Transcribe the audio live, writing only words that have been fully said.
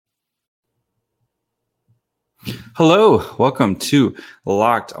Hello, welcome to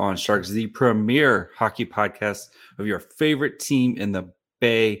Locked on Sharks, the premier hockey podcast of your favorite team in the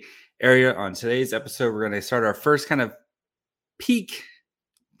Bay Area. On today's episode, we're going to start our first kind of peek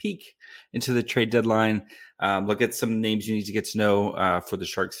into the trade deadline. Look at some names you need to get to know for the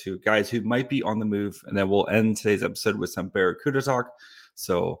Sharks, guys who might be on the move, and then we'll end today's episode with some Barracuda talk.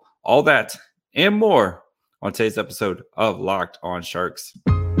 So all that and more on today's episode of Locked on Sharks.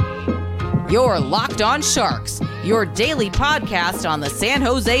 You're Locked on Sharks, your daily podcast on the San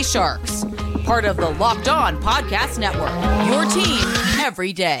Jose Sharks. Part of the Locked On Podcast Network, your team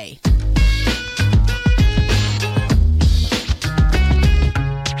every day.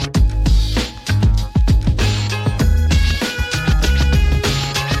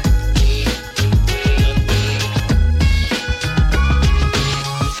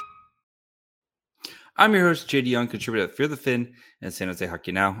 I'm your host, JD Young, contributor at Fear the Fin and San Jose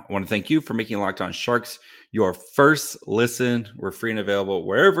Hockey Now. I want to thank you for making Locked on Sharks your first listen. We're free and available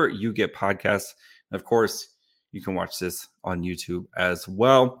wherever you get podcasts. And of course, you can watch this on YouTube as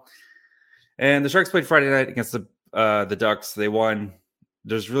well. And the Sharks played Friday night against the Ducks. They won.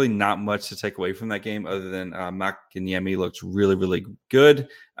 There's really not much to take away from that game other than Makiniemi looked really, really good.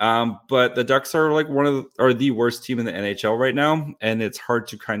 But the Ducks are like the worst team in the NHL right now. And it's hard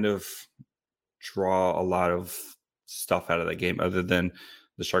to kind of draw a lot of stuff out of that game other than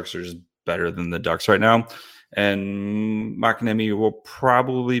the Sharks are just better than the Ducks right now. And Makiniemi will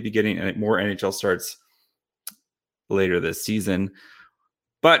probably be getting more NHL starts later this season.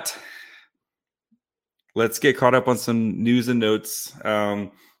 But let's get caught up on some news and notes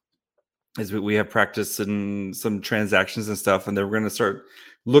as we have practice and some transactions and stuff. And then we're going to start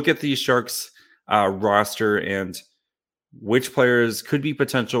look at the Sharks roster and which players could be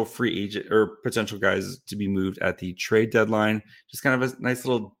potential free agent or potential guys to be moved at the trade deadline. Just kind of a nice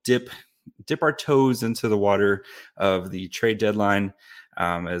little dip our toes into the water of the trade deadline.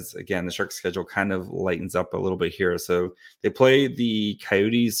 As again, the Sharks schedule kind of lightens up a little bit here. So they play the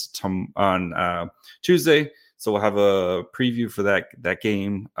Coyotes on Tuesday. So we'll have a preview for that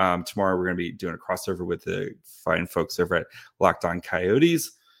game. Tomorrow we're going to be doing a crossover with the fine folks over at Locked On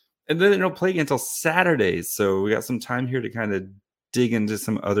Coyotes. And then they don't play until Saturdays. So we got some time here to kind of dig into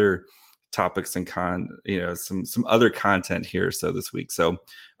some other topics and some other content here. So this week. So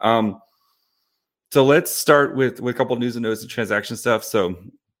let's start with a couple of news and notes and transaction stuff. So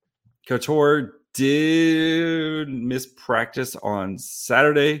Couture did miss practice on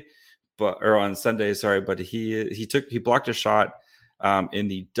Sunday, but he blocked a shot in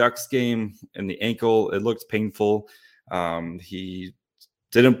the Ducks game in the ankle. It looked painful. He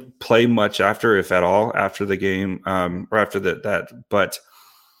didn't play much after, if at all, after the game or after that. But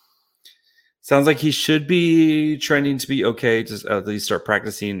sounds like he should be trending to be okay to at least start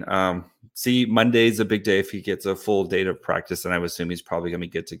practicing. Monday's a big day if he gets a full day of practice, and I would assume he's probably going to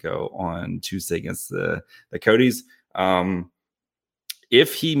be good to go on Tuesday against the Coyotes.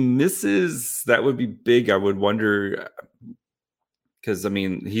 If he misses, that would be big. I would wonder because,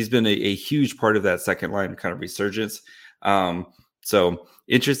 he's been a huge part of that second line kind of resurgence. So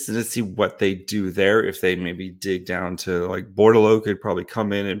interested to see what they do there. If they maybe dig down to like Bordeleau could probably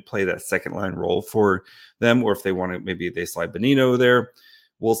come in and play that second line role for them, or if they want to, maybe they slide Bonino there.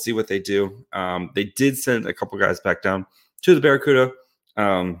 We'll see what they do. They did send a couple guys back down to the Barracuda.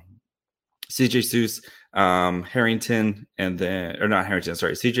 CJ Seuss, Harrington, CJ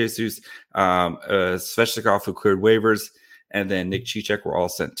Seuss, Svechnikov, who cleared waivers, and then Nick Cicek were all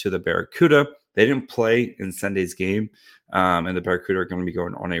sent to the Barracuda. They didn't play in Sunday's game. And the Barracuda are going to be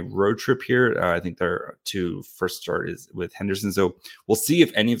going on a road trip here. I think their first start is with Henderson. So we'll see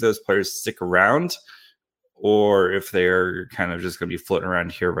if any of those players stick around or if they're kind of just going to be floating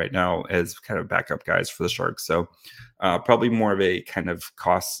around here right now as kind of backup guys for the Sharks. So probably more of a kind of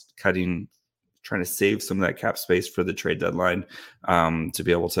cost cutting, trying to save some of that cap space for the trade deadline to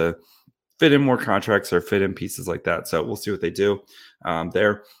be able to fit in more contracts or fit in pieces like that. So we'll see what they do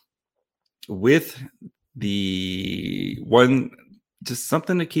there. With the one, just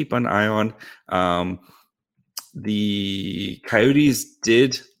something to keep an eye on. The Coyotes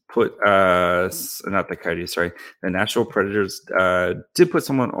did put the Nashville Predators did put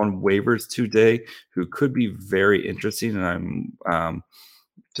someone on waivers today who could be very interesting, and I'm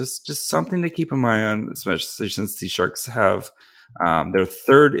just something to keep an eye on, especially since the Sharks have they're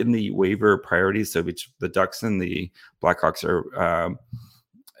third in the waiver priorities. So the Ducks and the Blackhawks are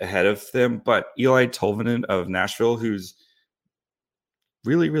ahead of them, but Eli Tolvanen of Nashville, who's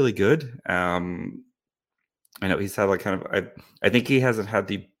really, really good. I know he's had I think he hasn't had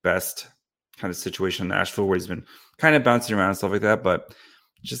the best kind of situation in Nashville where he's been kind of bouncing around and stuff like that, but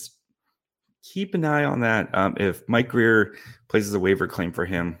just keep an eye on that. If Mike Grier places a waiver claim for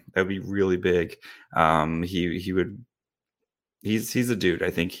him, that would be really big. He would. He's a dude. I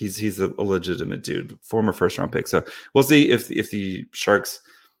think he's a legitimate dude, former first round pick. So we'll see if the Sharks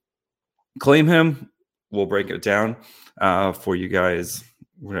claim him. We'll break it down for you guys,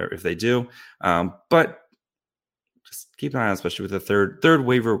 whatever if they do. But just keep an eye on, especially with the third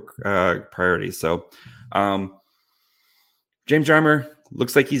waiver priority. So James Reimer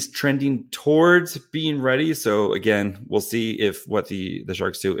looks like he's trending towards being ready. So again, we'll see if what the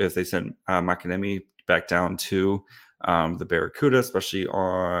Sharks do if they send Makiniemi back down to the Barracuda, especially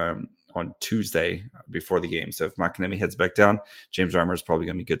on Tuesday before the game. So if Makiniemi heads back down, James Reimer is probably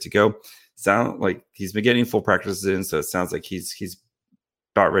going to be good to go. Sound like he's been getting full practices in, so it sounds like he's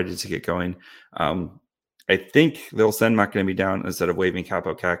about ready to get going. I think they'll send Makiniemi down instead of waiving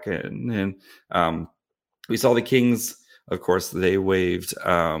Kaapo Kähkönen. And we saw the Kings, of course, they waived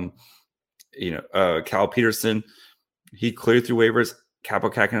Cal Peterson. He cleared through waivers.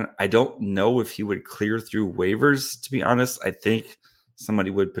 Kaapo Kähkönen, I don't know if he would clear through waivers, to be honest. I think somebody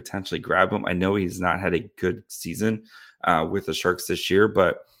would potentially grab him. I know he's not had a good season with the Sharks this year,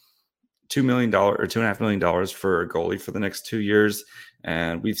 but $2 million or $2.5 million for a goalie for the next 2 years.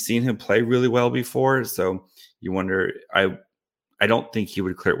 And we've seen him play really well before. So you wonder, I don't think he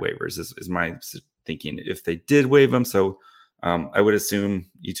would clear waivers is my thinking if they did waive him. So I would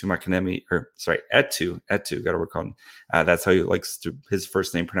assume Eetu Makiniemi, Eetu, got to work on. That's how he likes his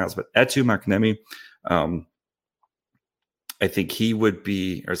first name pronounced, but Eetu Makiniemi. I think he would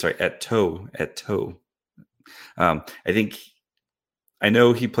be, Eetu. I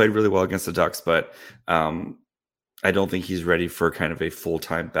know he played really well against the Ducks, but I don't think he's ready for kind of a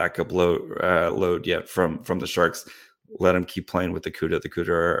full-time backup load yet from the Sharks. Let him keep playing with the CUDA. The CUDA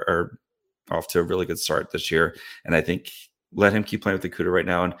are off to a really good start this year, and I think let him keep playing with the CUDA right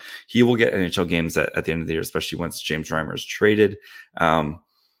now, and he will get NHL games at the end of the year, especially once James Reimer is traded.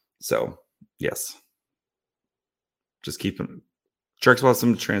 So, yes. Just keep him. Sharks will have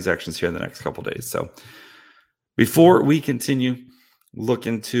some transactions here in the next couple days. So, before we continue, look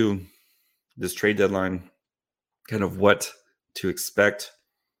into this trade deadline, kind of what to expect,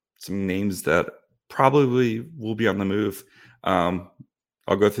 some names that probably will be on the move. I'll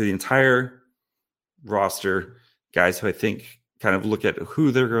go through the entire roster, guys who I think kind of look at who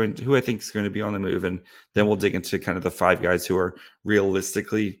I think is going to be on the move, and then we'll dig into kind of the 5 guys who are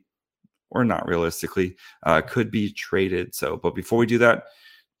realistically or not realistically could be traded. So, but before we do that,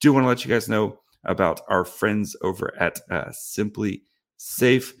 do want to let you guys know about our friends over at Simply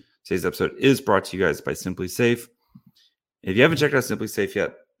Safe. Today's episode is brought to you guys by Simply Safe. If you haven't checked out Simply Safe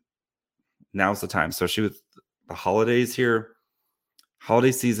yet, now's the time, especially with the holidays here.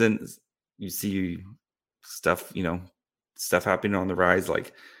 Holiday season, you see stuff happening on the rise,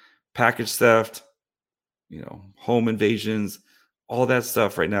 like package theft, home invasions, all that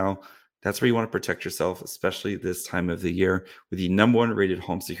stuff right now. That's where you want to protect yourself, especially this time of the year, with the #1 rated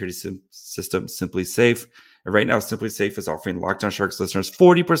home security system, Simply Safe. And right now, Simply Safe is offering Locked On Sharks listeners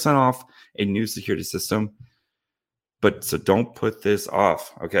 40% off a new security system. So don't put this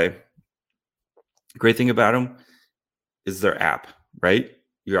off, okay? Great thing about them is their app, right?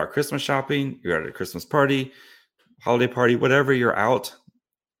 You're out Christmas shopping, you're at a Christmas party, holiday party, whatever, you're out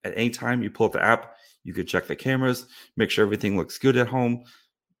at any time, you pull up the app, you can check the cameras, make sure everything looks good at home.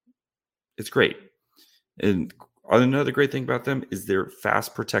 It's great. And another great thing about them is their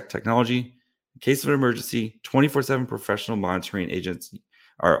Fast Protect technology. In case of an emergency, 24/7 professional monitoring agents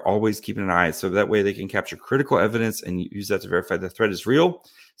are always keeping an eye, so that way they can capture critical evidence and use that to verify the threat is real,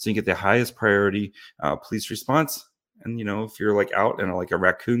 so you get the highest priority police response. And, if you're like out and a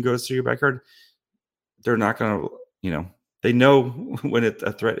raccoon goes through your backyard, they're not going to, they know when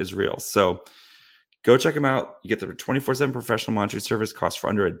a threat is real. So go check them out. You get the 24/7 professional monitoring service, costs for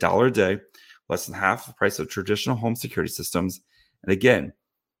under $1 a day, less than half the price of traditional home security systems. And again,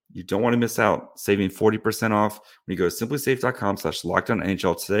 you don't want to miss out, saving 40% off when you go to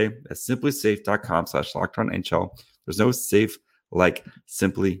simplysafe.com/lockedonnhl today. That's simplysafe.com/lockedonnhl. There's no safe like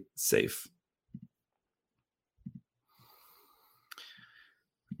Simply Safe.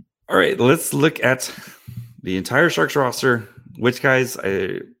 All right, let's look at the entire Sharks roster. Which guys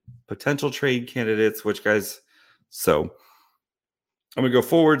potential trade candidates, which guys. So I'm going to go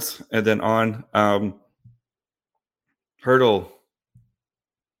forwards and then on. Hertl,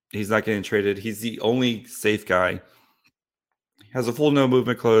 he's not getting traded. He's the only safe guy. He has a full no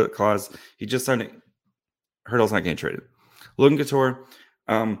movement clause. He just signed it. Hertl's not getting traded. Logan Couture,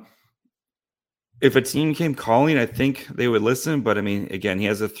 if a team came calling, I think they would listen. But, again, he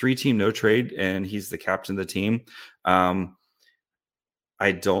has a 3-team no trade, and he's the captain of the team.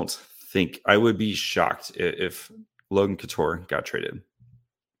 I don't think I would be shocked if Logan Couture got traded.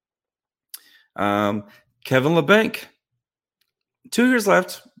 Kevin LeBanc, 2 years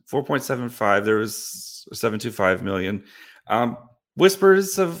left, 4.75. There was 725 million.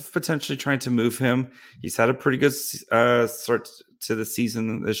 Whispers of potentially trying to move him. He's had a pretty good start to the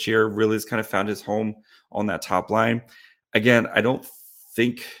season this year. Really has kind of found his home on that top line. Again, I don't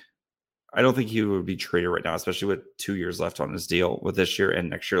think he would be traded right now, especially with 2 years left on his deal, with this year and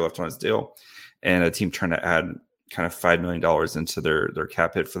next year left on his deal, and a team trying to add kind of $5 million into their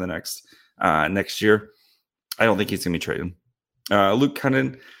cap hit for the next year. I don't think he's going to be traded. Luke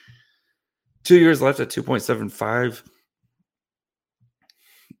Kunin, 2 years left at 2.75.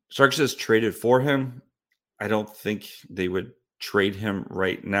 Sharks just traded for him. I don't think they would trade him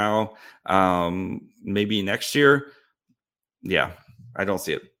right now. Maybe next year. Yeah, I don't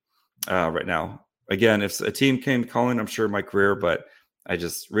see it right now. Again, if a team came calling, I'm sure Mike Grier, but I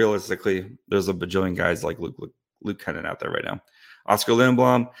just realistically, there's a bajillion guys like Luke Kunin out there right now. Oscar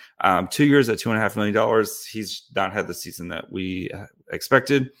Lindblom, 2 years at $2.5 million. He's not had the season that we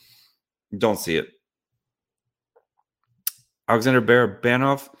expected. Don't see it. Alexander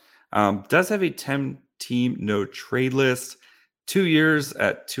Barabanov does have a 10-team no trade list. 2 years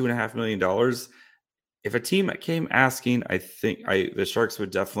at $2.5 million. If a team came asking, I think the Sharks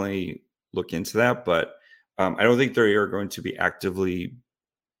would definitely look into that, but I don't think they are going to be actively,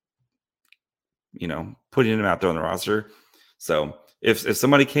 putting him out there on the roster. So if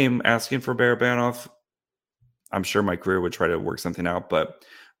somebody came asking for Barabanov, I'm sure Mike Grier would try to work something out, but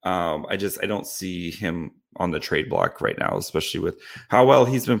I don't see him on the trade block right now, especially with how well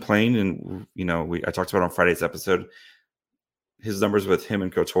he's been playing. And, I talked about on Friday's episode, his numbers with him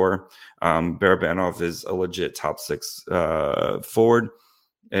and Couture. Barabanov is a legit top 6 forward,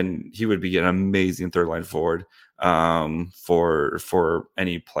 and he would be an amazing third line forward for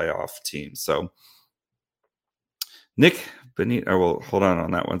any playoff team. So Nick Benito, hold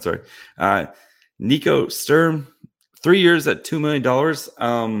on that one. Sorry. Nico Sturm, 3 years at $2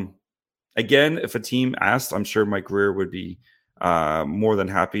 million. Again, if a team asked, I'm sure Mike Grier would be more than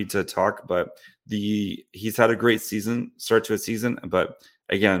happy to talk, but he's had a great start to a season. But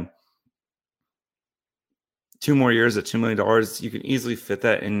again, 2 more years at $2 million, you can easily fit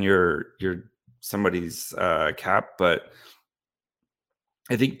that in your somebody's cap. But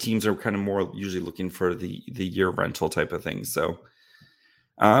I think teams are kind of more usually looking for the year rental type of thing. So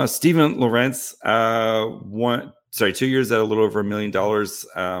Steven Lorentz, 2 years at a little over $1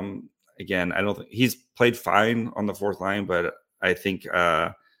 million. Again, I don't think he's played fine on the fourth line, but I think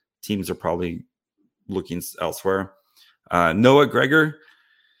teams are probably looking elsewhere. Noah Gregor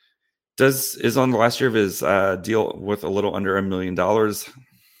is on the last year of his deal with a little under $1 million.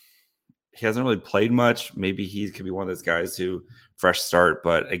 He hasn't really played much. Maybe he could be one of those guys who fresh start,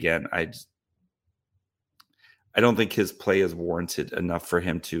 but again, I don't think his play is warranted enough for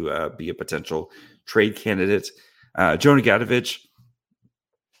him to be a potential trade candidate. Jonah Gadovich,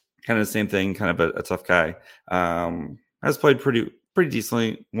 kind of the same thing, kind of a tough guy. Has played pretty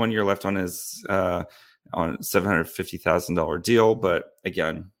decently. 1 year left on his on $750,000 deal, but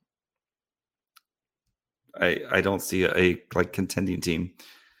again, I don't see a contending team.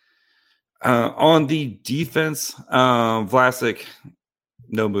 On the defense, Vlasic,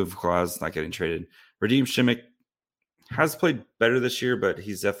 no move clause, not getting traded. Radim Šimić has played better this year, but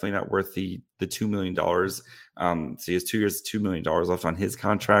he's definitely not worth the $2 million. So he has 2 years, $2 million left on his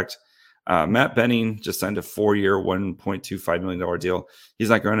contract. Matt Benning just signed a 4-year, $1.25 million deal. He's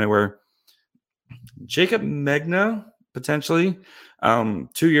not going anywhere. Jacob Megna, potentially. 2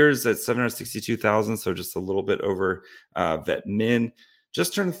 years at $762,000, so just a little bit over vet min.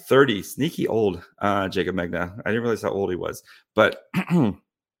 Just turned 30, sneaky old, Jacob Megna. I didn't realize how old he was, but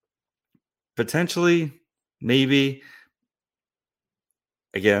potentially, maybe.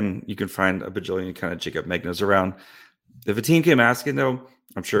 Again, you can find a bajillion kind of Jacob Megnas around. If a team came asking, though,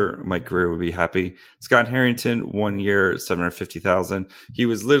 I'm sure Mike Grier would be happy. Scott Harrington, 1 year, $750,000. He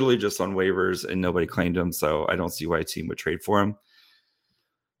was literally just on waivers and nobody claimed him, so I don't see why a team would trade for him.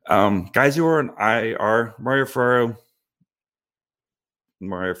 Guys who are on IR, Mario Ferraro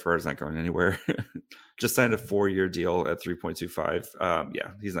is not going anywhere. Just signed a 4-year deal at 3.25.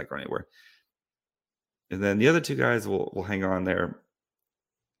 Yeah, he's not going anywhere. And then the other two guys will hang on there.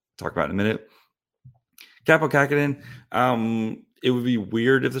 Talk about in a minute. Kaapo Kähkönen. It would be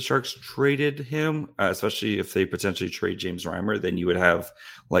weird if the Sharks traded him, especially if they potentially trade James Reimer. Then you would have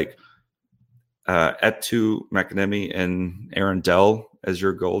Eetu Makiniemi and Aaron Dell as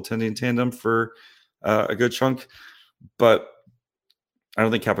your goaltending tandem for a good chunk. But I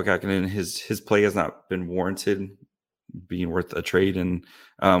don't think Kaapo Kähkönen, his play has not been warranted being worth a trade. And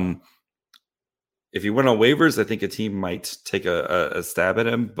if he went on waivers, I think a team might take a stab at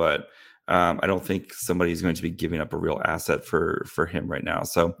him, but I don't think somebody's going to be giving up a real asset for him right now.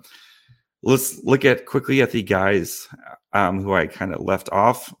 So let's look quickly at the guys who I kind of left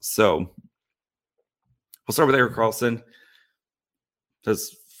off. So we'll start with Erik Karlsson.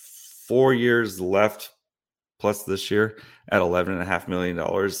 There's 4 years left plus this year at $11.5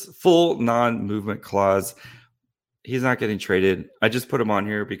 million. Full non-movement clause. He's not getting traded. I just put him on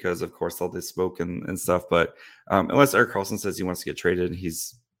here because, of course, all this smoke and stuff. But unless Erik Karlsson says he wants to get traded,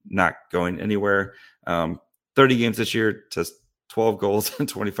 he's not going anywhere. 30 games this year, just 12 goals and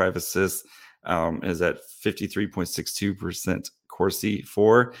 25 assists. Is at 53.62% Corsi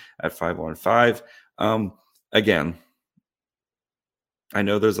 4 at 5-on-5. Again, I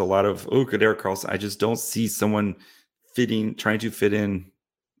know there's a lot of, good Erik Karlsson. I just don't see someone trying to fit in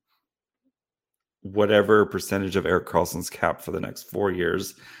whatever percentage of Erik Karlsson's cap for the next 4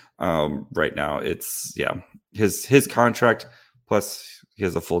 years. Right now, it's his contract plus he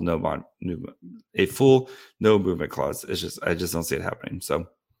has a full no movement clause. It's just I just don't see it happening. So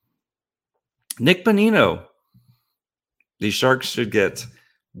Nick Bonino, the Sharks should get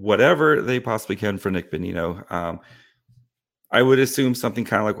whatever they possibly can for Nick Bonino. I would assume something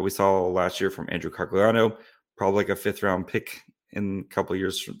kind of like what we saw last year from Andrew Cogliano, probably like a 5th round pick in a couple of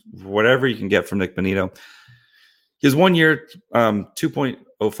years, whatever you can get from Nick Bonino. His 1 year,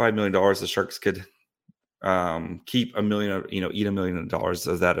 $2.05 million. The Sharks could keep $1 million, eat $1 million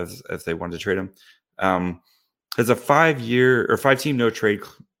of that if they wanted to trade him. Has a 5-year or 5-team no trade,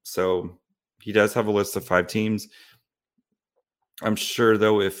 so he does have a list of 5 teams. I'm sure,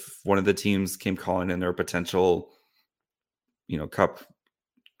 though, if one of the teams came calling in their potential, cup,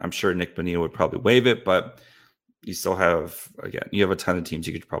 I'm sure Nick Bonino would probably waive it, but you still have, you have a ton of teams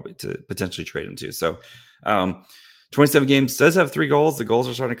you could probably potentially trade him to. So 27 games, does have 3 goals. The goals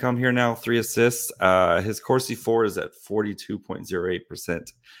are starting to come here now, 3 assists. His Corsi 4 is at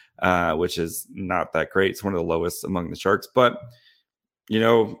 42.08%, which is not that great. It's one of the lowest among the Sharks, but,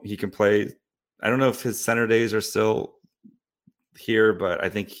 he can play. I don't know if his center days are still here, but I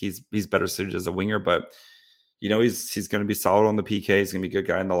think he's better suited as a winger, but he's going to be solid on the PK. He's going to be a good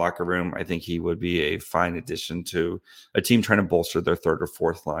guy in the locker room. I think he would be a fine addition to a team trying to bolster their 3rd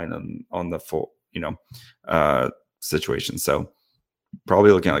or 4th line on the full, situation. So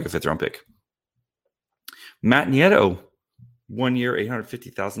probably looking at like a 5th round pick. Matt Nieto, 1 year,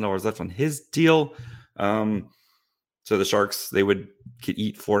 $850,000 left on his deal. So the Sharks, they could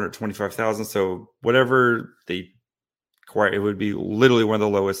eat $425,000. So whatever they acquire, it would be literally one of the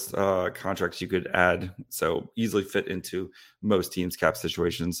lowest contracts you could add. So easily fit into most teams' cap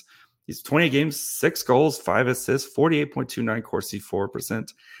situations. He's 28 games, 6 goals, 5 assists, 48.29 Corsi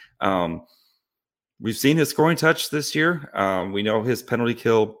 4%. We've seen his scoring touch this year. We know his penalty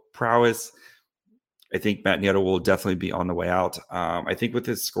kill prowess. I think Matt Nieto will definitely be on the way out. I think with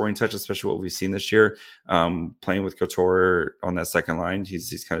his scoring touch, especially what we've seen this year, playing with Couture on that second line,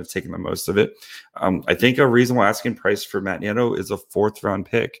 he's kind of taking the most of it. I think a reasonable asking price for Matt Nieto is a 4th round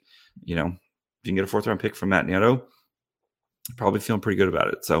pick. If you can get a 4th round pick from Matt Nieto, probably feeling pretty good about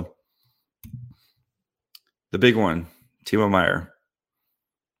it. So the big one, Timo Meier.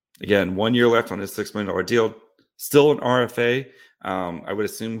 Again, 1 year left on his $6 million deal. Still an RFA. I would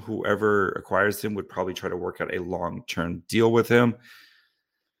assume whoever acquires him would probably try to work out a long-term deal with him.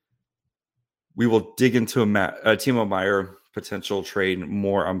 We will dig into Timo Meier potential trade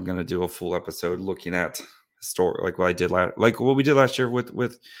more. I'm going to do a full episode looking at like what we did last year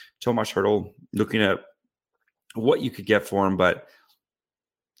with Tomas Hertl, looking at what you could get for him. But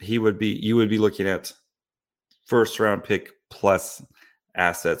you would be looking at 1st round pick plus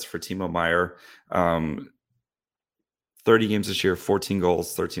assets for Timo Meier. 30 games this year, 14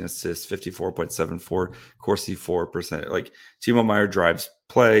 goals, 13 assists, 54.74 Corsi 4%. Like Timo Meier drives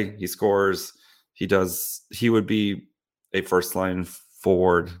play, he scores, he would be a 1st line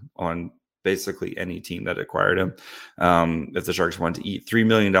forward on basically any team that acquired him. If the Sharks wanted to eat $3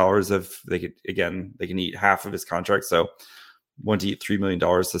 million they can eat half of his contract. So want to eat $3 million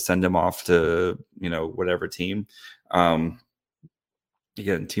to send him off to, whatever team.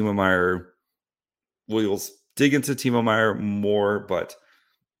 Again, Timo Meier, we'll dig into Timo Meier more, but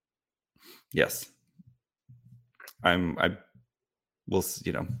yes, I will,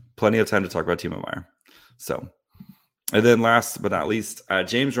 plenty of time to talk about Timo Meier. So, and then last but not least,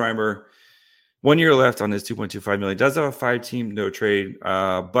 James Reimer, 1 year left on his $2.25 million. Does have a 5-team no trade,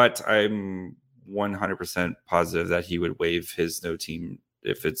 but I'm 100% positive that he would waive his no team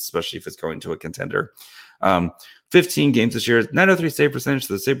especially if it's going to a contender. 15 games this year, 903 save percentage.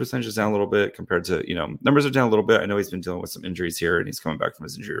 So the save percentage is down a little bit compared to, numbers are down a little bit. I know he's been dealing with some injuries here and he's coming back from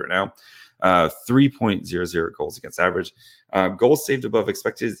his injury right now. 3.00 goals against average. Goals saved above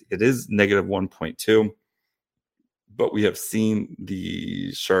expected, it is negative 1.2. But we have seen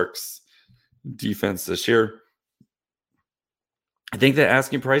the Sharks defense this year. I think that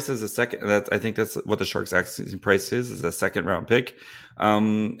asking price is I think that's what the Sharks asking price is a second round pick.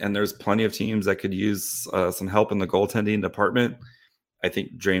 And there's plenty of teams that could use some help in the goaltending department. I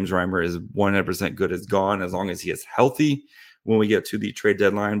think James Reimer is 100% good as gone as long as he is healthy when we get to the trade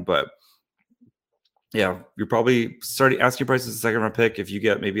deadline. But yeah, you're probably starting asking prices as a second round pick. If you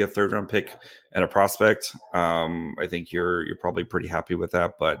get maybe a third round pick and a prospect, I think you're probably pretty happy with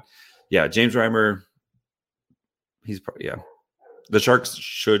that. But yeah, James Reimer, he's probably, the Sharks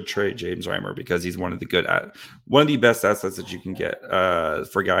should trade James Reimer because he's one of the best assets that you can get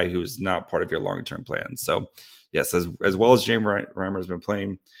for a guy who's not part of your long-term plan. So yes, as well as James Reimer has been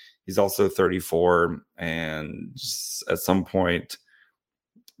playing, he's also 34, and at some point,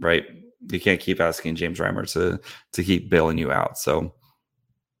 right, you can't keep asking James Reimer to keep bailing you out. So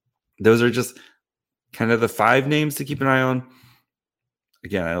those are just kind of the 5 names to keep an eye on.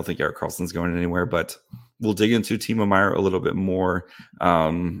 Again, I don't think Erik Karlsson's going anywhere, but we'll dig into Timo Meier a little bit more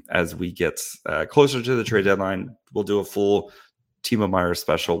as we get closer to the trade deadline. We'll do a full Timo Meier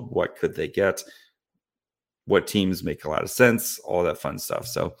special. What could they get? What teams make a lot of sense? All that fun stuff.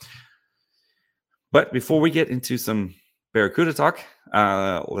 So, but before we get into some Barracuda talk,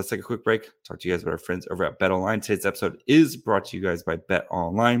 let's take a quick break. Talk to you guys about our friends over at BetOnline. Today's episode is brought to you guys by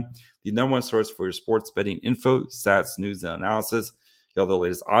BetOnline, the number one source for your sports betting info, stats, news, and analysis. You have the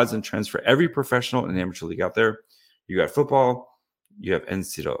latest odds and trends for every professional and amateur league out there. You got football, you have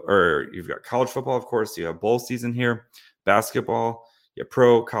you've got college football, of course. You have bowl season here, basketball, you have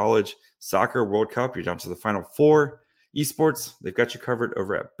pro, college, soccer, World Cup. You're down to the Final Four. Esports, they've got you covered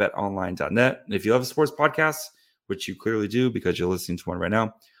over at betonline.net. And if you love a sports podcast, which you clearly do because you're listening to one right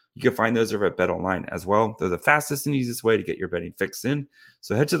now, you can find those over at BetOnline as well. They're the fastest and easiest way to get your betting fixed in.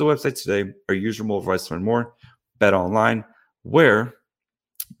 So head to the website today or use your mobile device to learn more. BetOnline, where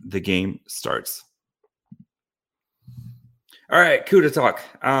the game starts. All right, CUDA talk.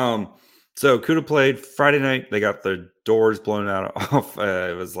 So CUDA played Friday night. They got their doors blown out off.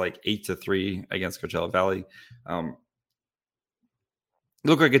 It was like 8-3 against Coachella Valley. It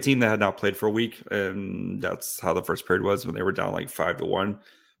looked like a team that had not played for a week, and that's how the first period was when they were down like 5-1.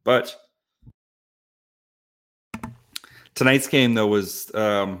 But tonight's game, though, was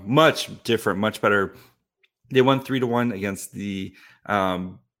much different, much better. They won 3-1 against the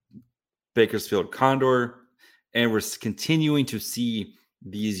Bakersfield Condor, and we're continuing to see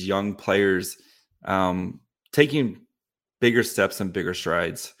these young players taking bigger steps and bigger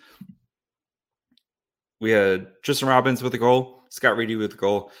strides. We had Tristan Robbins with a goal, Scott Reedy with a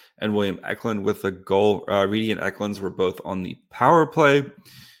goal, and William Eklund with a goal. Reedy and Eklund were both on the power play.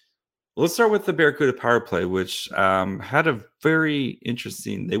 Let's start with the Barracuda power play, which had a very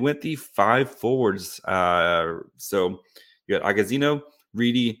interesting. They went the 5 forwards. So you had Agazino,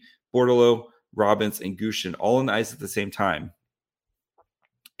 Reedy, Bordalo, Robbins, and Gushin all on the ice at the same time.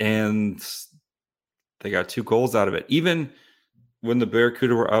 And they got 2 goals out of it. Even when the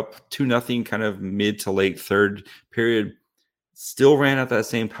Barracuda were up 2-0, kind of mid to late third period, still ran at that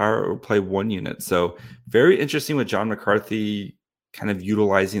same power play 1 unit. So very interesting with John McCarthy kind of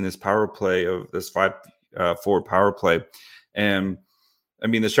utilizing this power play of this 5 forward power play. And I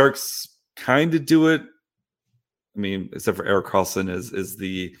mean, the Sharks kind of do it. I mean, except for Erik Karlsson is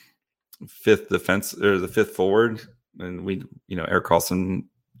the 5th defense or the 5th forward. And Erik Karlsson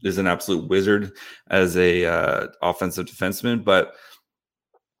is an absolute wizard as a offensive defenseman, but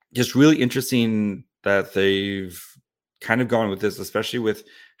just really interesting that they've kind of gone with this, especially with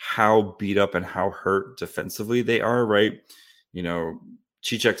how beat up and how hurt defensively they are, right?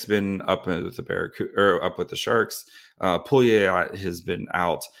 Cicek's been up with the Barracuda or up with the Sharks. Pouliot has been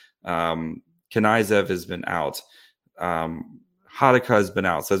out. Kanizev has been out. Hadaka has been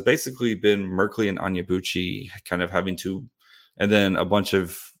out. So it's basically been Merkley and Onyebuchi kind of having to, and then a bunch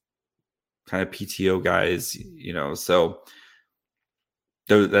of kind of PTO guys, so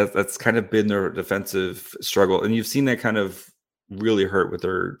that's kind of been their defensive struggle. And you've seen that kind of really hurt with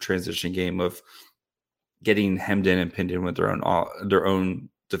their transition game of getting hemmed in and pinned in with their own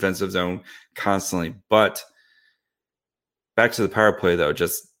defensive zone constantly. But back to the power play, though,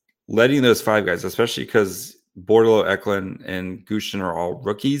 just letting those 5 guys, especially because Bordalo, Eklund, and Gushin are all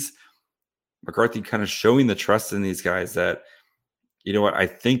rookies, McCarthy kind of showing the trust in these guys that, you know what, I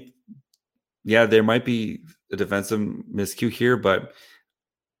think, yeah, there might be a defensive miscue here, but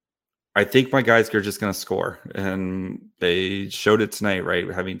I think my guys are just going to score, and they showed it tonight, right?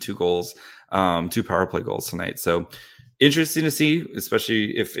 Having 2 goals, 2 power play goals tonight. So interesting to see,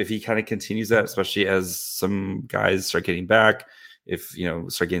 especially if he kind of continues that, especially as some guys start getting back, if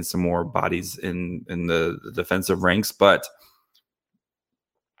start getting some more bodies in the defensive ranks. But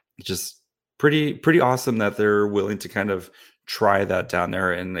just pretty awesome that they're willing to kind of try that down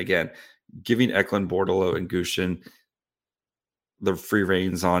there. And again, giving Eklund, Bordeleau, and Gushchin the free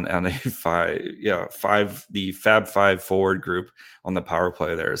reins on a the Fab Five forward group on the power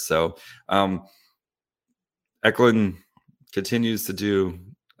play there. So Eklund continues to do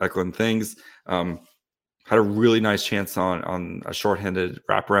Eklund things. Had a really nice chance on a shorthanded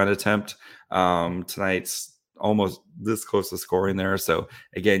wraparound attempt. Tonight's almost this close to scoring there. So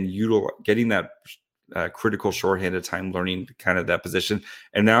again, getting that critical shorthanded time, learning kind of that position.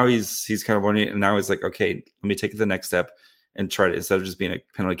 And now he's kind of learning, and now he's like, okay, let me take the next step and try to, instead of just being a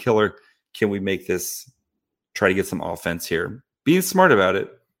penalty killer, can we make this, try to get some offense here? Being smart about it.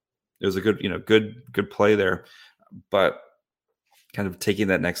 It was a good, good play there, but kind of taking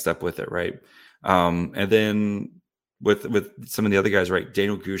that next step with it, right? And then with some of the other guys, right?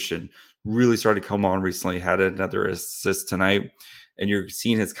 Daniel Gushchin really started to come on recently, had another assist tonight, and you're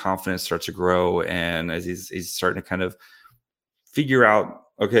seeing his confidence start to grow. And as he's starting to kind of figure out,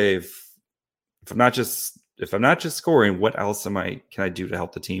 okay, if I'm not just scoring, what else can I do to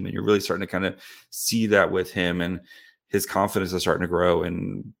help the team? And you're really starting to kind of see that with him, and his confidence is starting to grow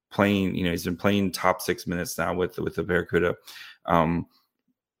and playing, he's been playing top 6 minutes now with the Barracuda.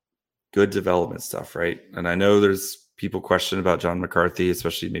 Good development stuff, right? And I know there's people question about John McCarthy,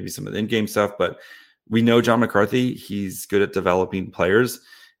 especially maybe some of the in-game stuff, but we know John McCarthy, he's good at developing players.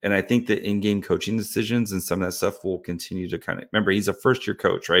 And I think the in-game coaching decisions and some of that stuff will continue to kind of, remember, he's a first-year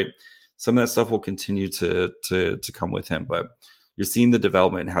coach, right? Some of that stuff will continue to come with him, but you're seeing the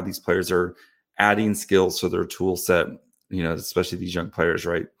development and how these players are adding skills to their tool set, especially these young players,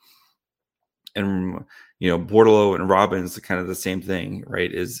 right? And, Bordeleau and Robbins, kind of the same thing,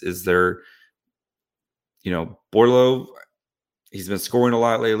 right? Is there, Bordeleau, he's been scoring a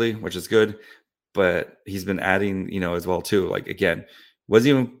lot lately, which is good, but he's been adding, as well too. Like, again, was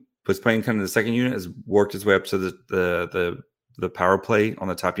playing kind of the second unit, has worked his way up to the power play on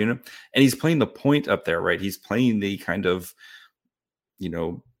the top unit, and he's playing the point up there, right? He's playing the kind of,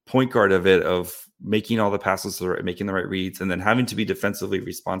 point guard of it, of making all the passes, making the right reads, and then having to be defensively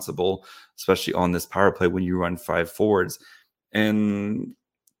responsible, especially on this power play when you run 5 forwards. And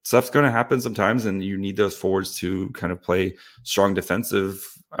stuff's going to happen sometimes, and you need those forwards to kind of play strong defensive,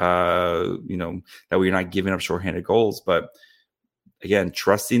 that way you're not giving up shorthanded goals. But again,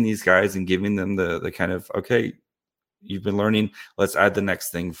 trusting these guys and giving them the kind of, okay, you've been learning, let's add the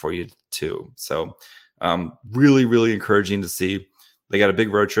next thing for you too. So really, really encouraging to see. They got a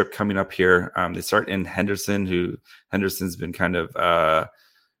big road trip coming up here. They start in Henderson, Henderson's been kind of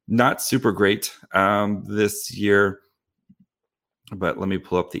not super great this year. But let me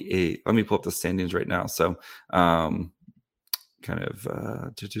pull up the standings right now. So all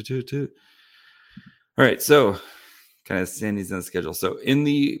right, so kind of standings in the schedule. So in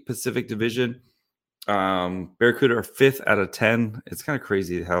the Pacific Division, Barracuda are 5th out of 10. It's kind of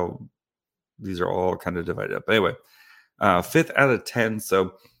crazy how these are all kind of divided up. But anyway, 5th out of 10.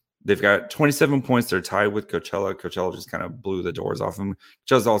 So they've got 27 points. They're tied with Coachella. Coachella just kind of blew the doors off them.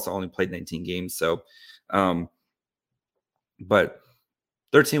 Coachella's also only played 19 games. So, but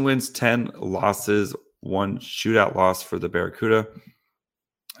 13 wins, 10 losses, 1 shootout loss for the Barracuda.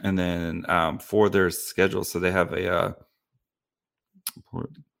 And then for their schedule, so they have if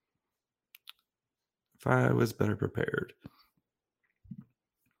I was better prepared.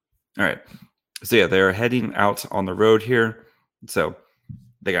 All right. So yeah, they're heading out on the road here. So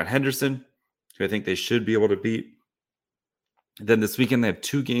they got Henderson, who I think they should be able to beat. Then this weekend, they have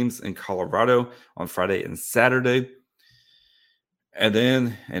 2 games in Colorado on Friday and Saturday. And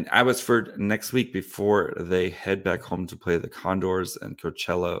then in Abbotsford next week before they head back home to play the Condors and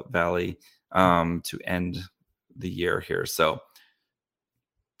Coachella Valley to end the year here. So,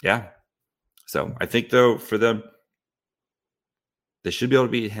 yeah. So I think, though, for them, they should be able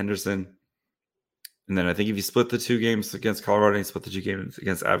to beat Henderson. And then I think if you split the 2 games against Colorado and split the 2 games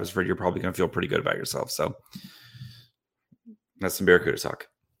against Abbotsford, you're probably going to feel pretty good about yourself. So that's some Barracuda talk.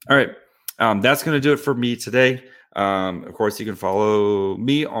 All right. That's going to do it for me today. Of course, you can follow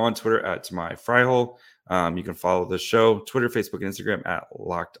me on Twitter at MyFryhole. You can follow the show, Twitter, Facebook, and Instagram at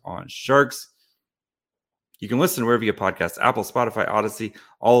Locked On Sharks. You can listen wherever you get podcasts, Apple, Spotify, Odyssey,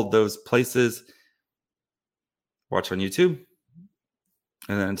 all of those places. Watch on YouTube.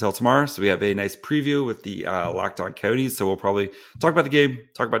 And then until tomorrow, so we have a nice preview with the Locked On Coyotes. So we'll probably talk about the game,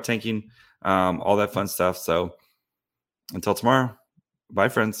 talk about tanking, all that fun stuff. So until tomorrow, bye,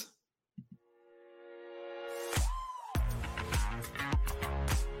 friends.